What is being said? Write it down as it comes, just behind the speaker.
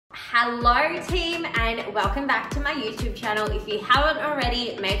Hello team, and welcome back to my YouTube channel. If you haven't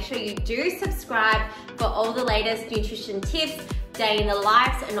already, make sure you do subscribe for all the latest nutrition tips, day in the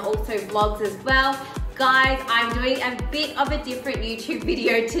lives, and also vlogs as well. Guys, I'm doing a bit of a different YouTube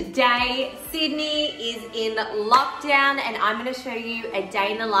video today. Sydney is in lockdown and I'm gonna show you a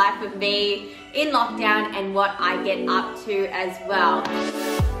day in the life of me in lockdown and what I get up to as well.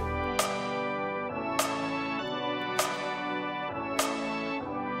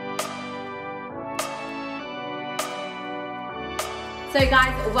 So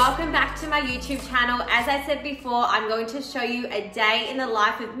guys, welcome back to my YouTube channel. As I said before, I'm going to show you a day in the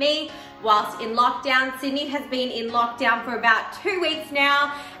life of me whilst in lockdown. Sydney has been in lockdown for about 2 weeks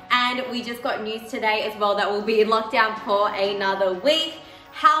now, and we just got news today as well that we'll be in lockdown for another week.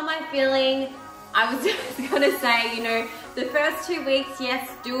 How am I feeling? I was just gonna say, you know, the first 2 weeks,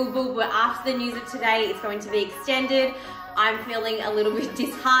 yes, doable, but after the news of today, it's going to be extended. I'm feeling a little bit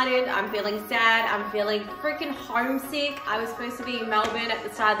disheartened, I'm feeling sad, I'm feeling freaking homesick. I was supposed to be in Melbourne at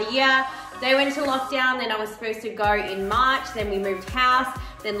the start of the year. They went into lockdown, then I was supposed to go in March, then we moved house,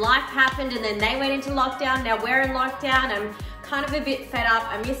 then life happened, and then they went into lockdown. Now we're in lockdown. I'm kind of a bit fed up.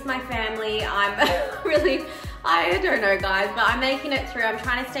 I miss my family. I'm really, I don't know guys, but I'm making it through. I'm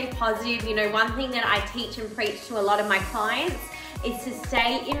trying to stay positive. You know, one thing that I teach and preach to a lot of my clients is to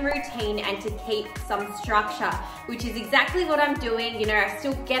stay in routine and to keep some structure, which is exactly what I'm doing. You know, I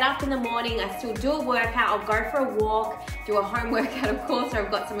still get up in the morning, I still do a workout, I'll go for a walk, do a home workout of course, so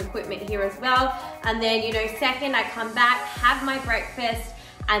I've got some equipment here as well. And then, you know, second I come back, have my breakfast,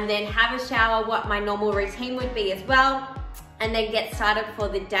 and then have a shower, what my normal routine would be as well, and then get started for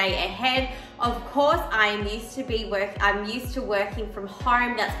the day ahead. Of course, I'm used to working from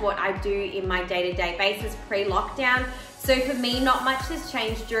home. That's what I do in my day-to-day basis pre-lockdown. So for me, not much has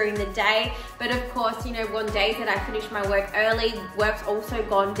changed during the day, but of course, you know, on days that I finish my work early, work's also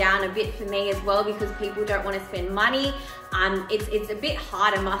gone down a bit for me as well because people don't want to spend money. It's a bit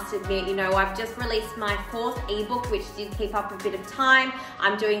hard, I must admit. You know, I've just released my 4th ebook, which did keep up a bit of time.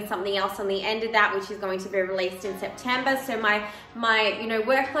 I'm doing something else on the end of that, which is going to be released in September. So my you know,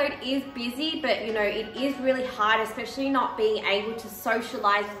 workload is busy, but you know, it is really hard, especially not being able to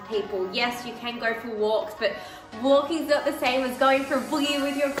socialize with people. Yes, you can go for walks, but walking's not the same as going for a boogie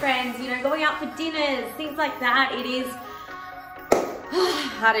with your friends, you know, going out for dinners, things like that. It is,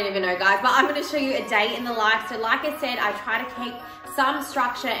 I don't even know guys, but I'm gonna show you a day in the life. So like I said, I try to keep some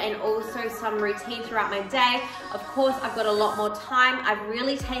structure and also some routine throughout my day. Of course, I've got a lot more time. I've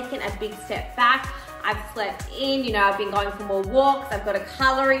really taken a big step back. I've slept in, you know, I've been going for more walks. I've got a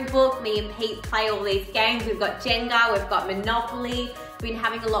coloring book. Me and Pete play all these games. We've got Jenga, we've got Monopoly. Been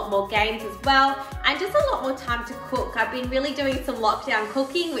having a lot more games as well, and just a lot more time to cook. I've been really doing some lockdown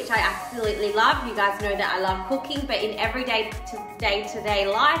cooking, which I absolutely love. You guys know that I love cooking, but in everyday day-to-day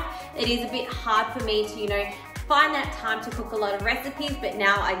life, it is a bit hard for me to, you know, find that time to cook a lot of recipes, but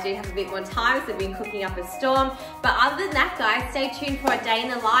now I do have a bit more time, so I've been cooking up a storm. But other than that guys, stay tuned for a day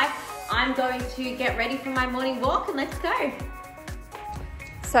in the life. I'm going to get ready for my morning walk and let's go.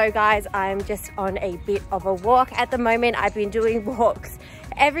 So guys, I'm just on a bit of a walk at the moment. I've been doing walks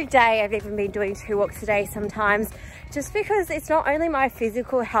every day. I've even been doing 2 walks a day sometimes, just because it's not only my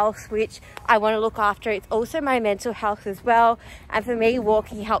physical health which I want to look after, it's also my mental health as well. And for me,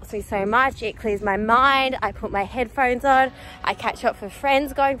 walking helps me so much. It clears my mind. I put my headphones on, I catch up with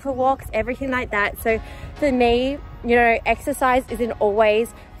friends going for walks, everything like that. So for me, you know, exercise isn't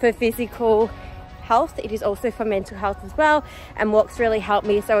always for physical health, it is also for mental health as well, and walks really help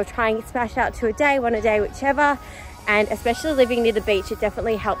me. So I'll try and smash out to a day, one a day, whichever. And especially living near the beach, it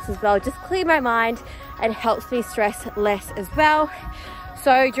definitely helps as well. Just clear my mind and helps me stress less as well.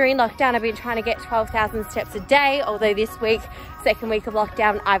 So during lockdown, I've been trying to get 12,000 steps a day, although this week, 2nd week of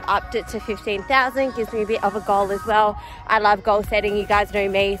lockdown, I've upped it to 15,000. Gives me a bit of a goal as well. I love goal setting, you guys know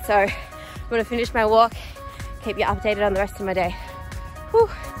me. So I'm gonna finish my walk, keep you updated on the rest of my day. Whew.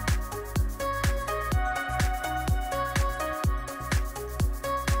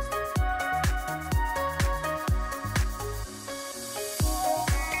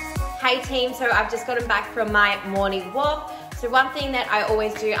 Hey team, so I've just gotten back from my morning walk. So one thing that I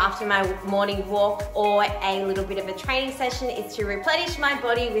always do after my morning walk or a little bit of a training session is to replenish my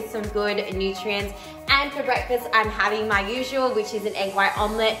body with some good nutrients. And for breakfast, I'm having my usual, which is an egg white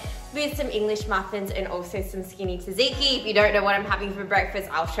omelette, with some English muffins and also some skinny tzatziki. If you don't know what I'm having for breakfast,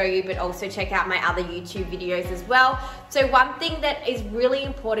 I'll show you, but also check out my other YouTube videos as well. So one thing that is really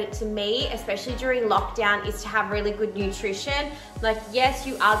important to me, especially during lockdown, is to have really good nutrition. Like, yes,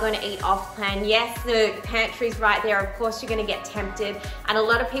 you are going to eat off plan. Yes, the pantry's right there. Of course, you're going to get tempted. And a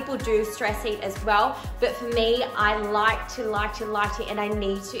lot of people do stress eat as well. But for me, I like to, and I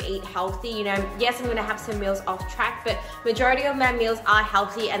need to eat healthy. You know, yes, I'm going to have some meals off track, but majority of my meals are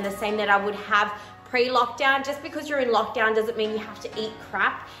healthy and the same that I would have pre-lockdown. Just because you're in lockdown doesn't mean you have to eat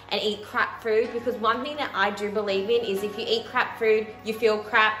crap and eat crap food, because one thing that I do believe in is if you eat crap food, you feel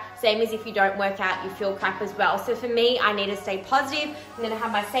crap. Same as if you don't work out, you feel crap as well. So for me, I need to stay positive. I'm gonna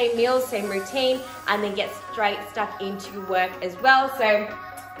have my same meals, same routine, and then get straight stuck into work as well. So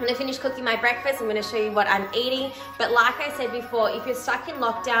I'm gonna finish cooking my breakfast. I'm gonna show you what I'm eating. But like I said before, if you're stuck in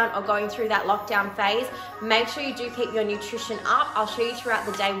lockdown or going through that lockdown phase, make sure you do keep your nutrition up. I'll show you throughout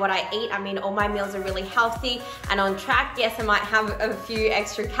the day what I eat. I mean, all my meals are really healthy and on track. Yes, I might have a few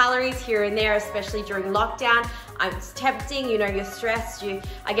extra calories here and there, especially during lockdown. It's tempting, you know, you're stressed.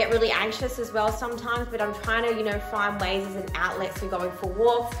 I get really anxious as well sometimes, but I'm trying to, you know, find ways as an outlet. So going for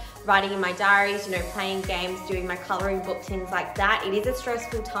walks, writing in my diaries, you know, playing games, doing my coloring book, things like that. It is a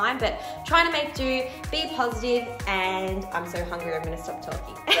stressful time, but trying to make do, be positive, and I'm so hungry, I'm gonna stop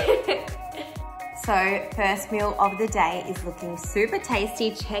talking. So first meal of the day is looking super tasty.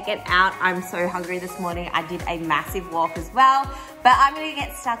 Check it out. I'm so hungry this morning. I did a massive walk as well, but I'm gonna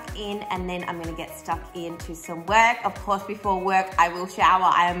get stuck in and then I'm gonna get stuck into some work. Of course, before work, I will shower.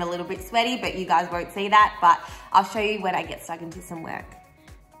 I am a little bit sweaty, but you guys won't see that, but I'll show you when I get stuck into some work.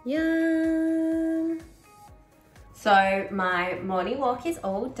 Yum. So my morning walk is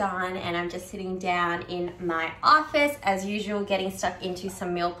all done and I'm just sitting down in my office as usual, getting stuck into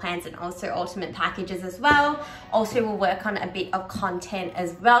some meal plans and also ultimate packages as well. Also, we'll work on a bit of content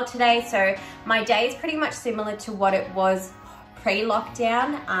as well today. So my day is pretty much similar to what it was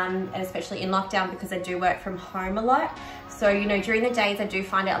pre-lockdown, and especially in lockdown because I do work from home a lot. So, you know, during the days I do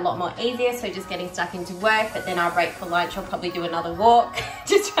find it a lot more easier, so just getting stuck into work, but then I'll break for lunch, I'll probably do another walk,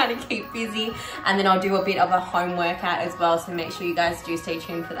 just trying to keep busy, and then I'll do a bit of a home workout as well, so make sure you guys do stay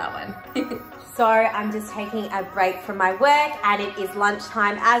tuned for that one. So I'm just taking a break from my work and it is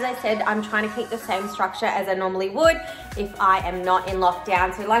lunchtime. As I said, I'm trying to keep the same structure as I normally would if I am not in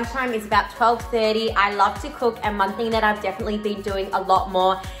lockdown. So lunchtime is about 12:30. I love to cook, and one thing that I've definitely been doing a lot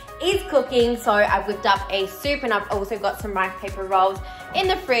more is cooking. So I've whipped up a soup and I've also got some rice paper rolls in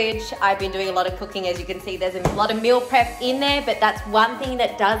the fridge. I've been doing a lot of cooking. As you can see, there's a lot of meal prep in there, but that's one thing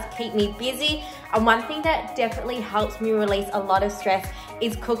that does keep me busy. And one thing that definitely helps me release a lot of stress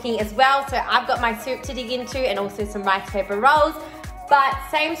is cooking as well. So I've got my soup to dig into and also some rice paper rolls, but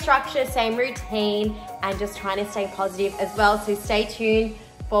same structure, same routine, and just trying to stay positive as well. So stay tuned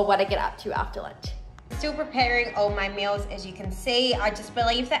for what I get up to after lunch. Still preparing all my meals, as you can see. I just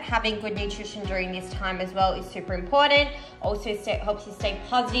believe that having good nutrition during this time as well is super important. Also helps you stay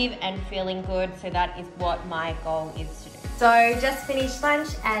positive and feeling good. So that is what my goal is to do. So just finished lunch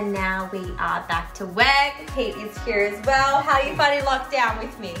and now we are back to work. Pete is here as well. How are you finding lockdown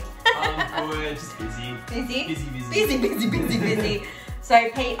with me? Good, just busy. Busy. So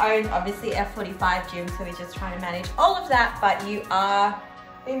Pete owns obviously F45 gym, so we're just trying to manage all of that, but you are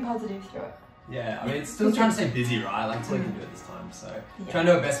being positive through it. Yeah, I mean, it's still trying to stay busy, right? Like, that's all we can do at this time. So, trying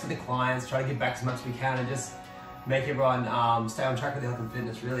to do our best for the clients, try to give back as much as we can, and just make everyone stay on track with health and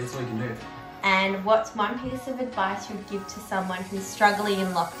fitness, really. That's all we can do. And what's one piece of advice you'd give to someone who's struggling in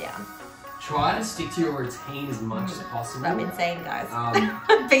lockdown? Try to stick to your routine as much as possible. I've been saying, guys.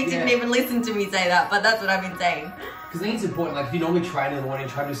 Pete didn't even listen to me say that, but that's what I've been saying. Because I think it's important, like if you normally train in the morning,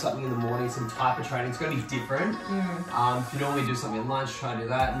 try to do something in the morning, some type of training, it's going to be different. If you normally do something at lunch, try to do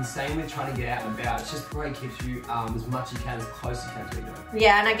that. And same with trying to get out and about. It's just probably keeps you as much as you can, as close as you can to what you're doing.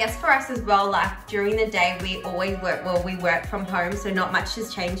 Yeah, and I guess for us as well, like during the day, we always work, well, we work from home, so not much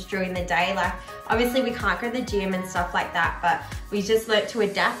has changed during the day. Like obviously we can't go to the gym and stuff like that, but we just learnt to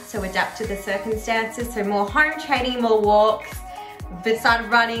adapt, so adapt to the circumstances. So more home training, more walks, but started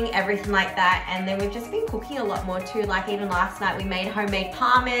running, everything like that. And then we've just been cooking a lot more too. Like even last night we made homemade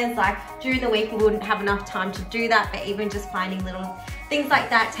parmas. Like during the week we wouldn't have enough time to do that, but even just finding little things like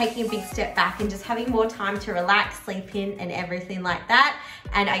that, taking a big step back and just having more time to relax, sleep in and everything like that.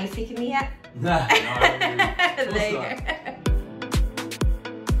 And are you sick of me yet? No, there you go.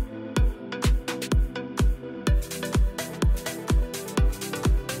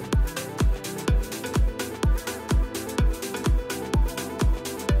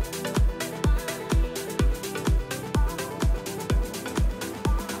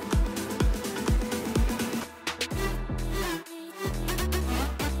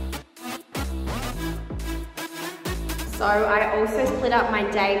 So I also split up my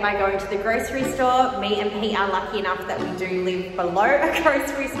day by going to the grocery store. Me and Pete are lucky enough that we do live below a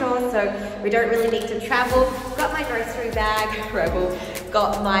grocery store, so we don't really need to travel. Got my grocery bag, Rebel.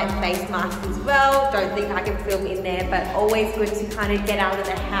 Got my face mask as well. Don't think I can film in there, but always good to kind of get out of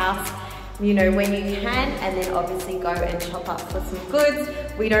the house, you know, when you can, and then obviously go and shop up for some goods.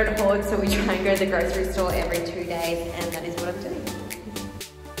 We don't hoard, so we try and go to the grocery store every 2 days, and that is what I'm doing.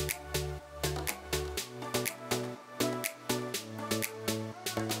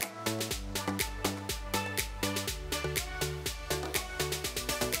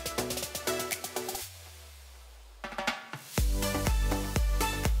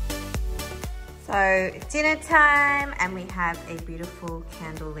 So dinner time, and we have a beautiful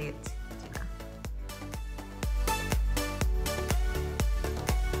candlelit dinner.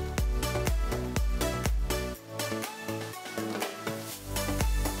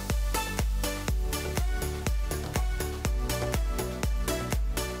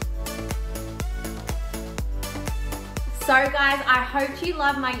 So guys, I hope you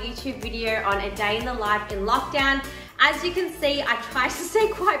love my YouTube video on a day in the life in lockdown. As you can see, I try to stay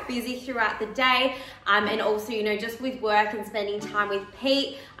quite busy throughout the day, and also, you know, just with work and spending time with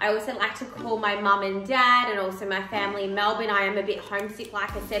Pete. I also like to call my mum and dad and also my family in Melbourne. I am a bit homesick,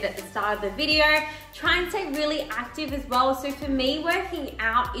 like I said at the start of the video. Try and stay really active as well. So for me, working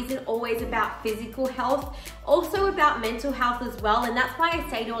out isn't always about physical health, also about mental health as well. And that's why I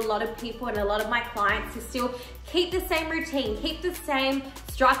say to a lot of people and a lot of my clients to still keep the same routine, keep the same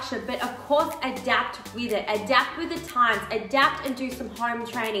structure, but of course adapt with it, adapt with the times, adapt and do some home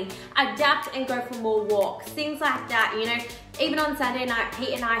training, adapt and go for more walks, things like that, you know. Even on Sunday night, Pete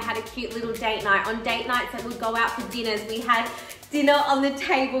and I had a cute little date night. On date nights that we'd go out for dinners, we had dinner on the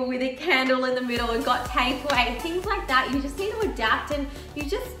table with a candle in the middle and got takeaway, things like that. You just need to adapt, and you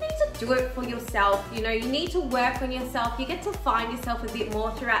just need to do it for yourself. You know, you need to work on yourself. You get to find yourself a bit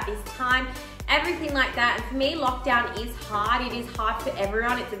more throughout this time, everything like that. And for me, lockdown is hard. It is hard for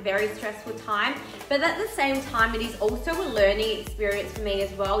everyone. It's a very stressful time, but at the same time, it is also a learning experience for me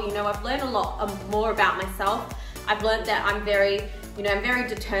as well. You know, I've learned a lot more about myself. I've learned that I'm very, you know, I'm very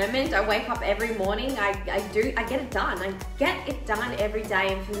determined. I wake up every morning, I get it done. I get it done every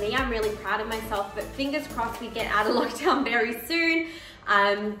day. And for me, I'm really proud of myself, but fingers crossed we get out of lockdown very soon.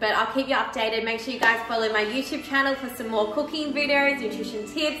 But I'll keep you updated. Make sure you guys follow my YouTube channel for some more cooking videos, nutrition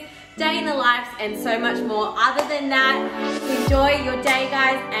tips, day in the life, and so much more. Other than that, enjoy your day,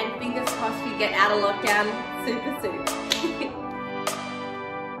 guys, and fingers crossed we get out of lockdown super soon.